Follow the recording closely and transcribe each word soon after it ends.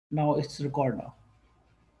Now it's record now.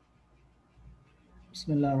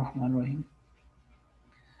 Bismillah ar-Rahman ar-Rahim.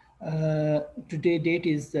 Today date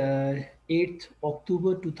is 8th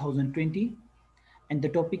October 2020 and the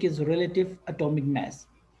topic is relative atomic mass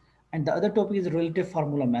and the other topic is relative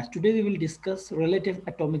formula mass. Today we will discuss relative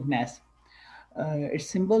atomic mass. Its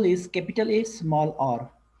symbol is capital A small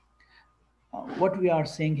r. What we are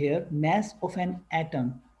saying here, mass of an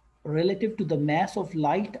atom relative to the mass of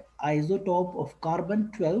light isotope of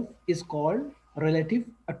carbon 12 is called relative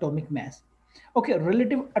atomic mass. Okay,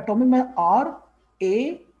 relative atomic mass R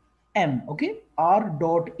A M. Okay, R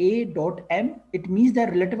dot A dot M. It means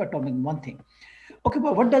that relative atomic one thing. Okay,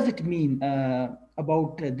 but what does it mean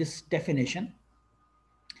about this definition?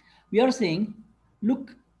 We are saying,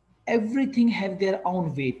 look, everything have their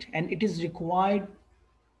own weight and it is required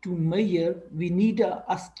to measure, we need a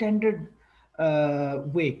standard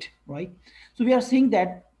weight, right? So we are saying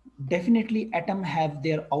that definitely atom have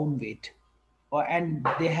their own weight and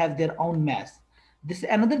they have their own mass. This is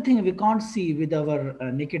another thing we can't see with our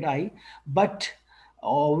naked eye, but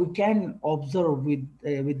we can observe with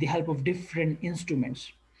the help of different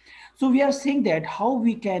instruments. So we are saying that how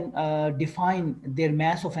we can define their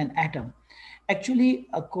mass of an atom. Actually,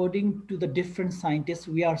 according to the different scientists,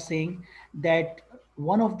 we are saying that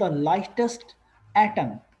one of the lightest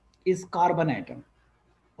atom is carbon atom.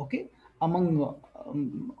 Okay, among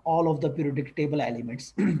all of the periodic table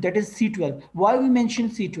elements, that is C12. Why we mention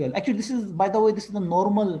C12? Actually, this is, by the way, this is the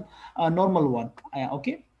normal one.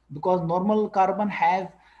 Okay, because normal carbon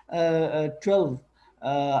have 12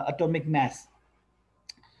 atomic mass,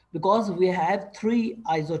 because we have three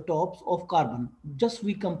isotopes of carbon. Just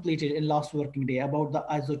we completed in last working day about the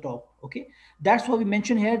isotope. Okay, that's why we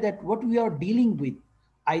mention here that what we are dealing with,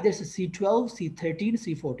 either it's C12, C13,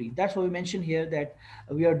 C14. That's why we mention here that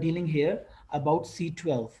we are dealing here about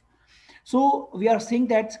C12. So we are saying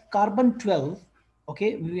that carbon 12,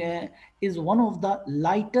 okay, is one of the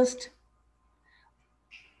lightest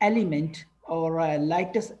element or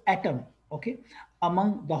lightest atom, okay,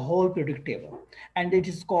 among the whole periodic table, and it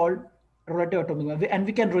is called relative atomic mass. And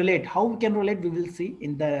we can relate, how we can relate we will see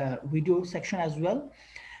in the video section as well.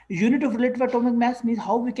 Unit of relative atomic mass means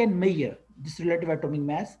how we can measure this relative atomic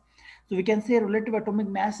mass. So we can say relative atomic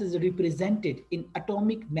mass is represented in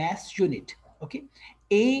atomic mass unit. Okay,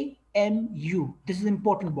 AMU. This is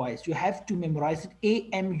important, boys. You have to memorize it.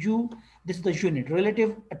 AMU. This is the unit.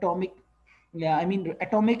 Relative atomic. Yeah, I mean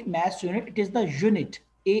atomic mass unit. It is the unit.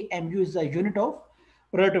 AMU is the unit of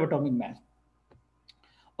relative atomic mass.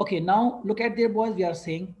 Okay, now look at there, boys. We are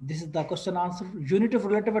saying this is the question answer. Unit of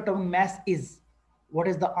relative atomic mass is, what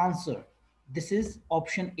is the answer? This is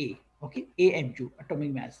option A. Okay, AMU,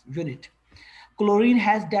 atomic mass unit. Chlorine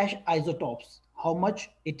has dash isotopes. How much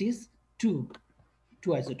it is? Two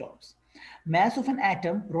isotopes. Mass of an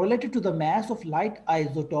atom related to the mass of light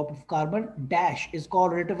isotope of carbon dash is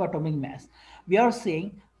called relative atomic mass. We are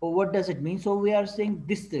saying, what does it mean? So we are saying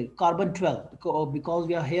this thing, carbon 12, because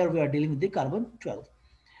we are here, we are dealing with the carbon 12.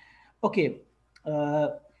 Okay,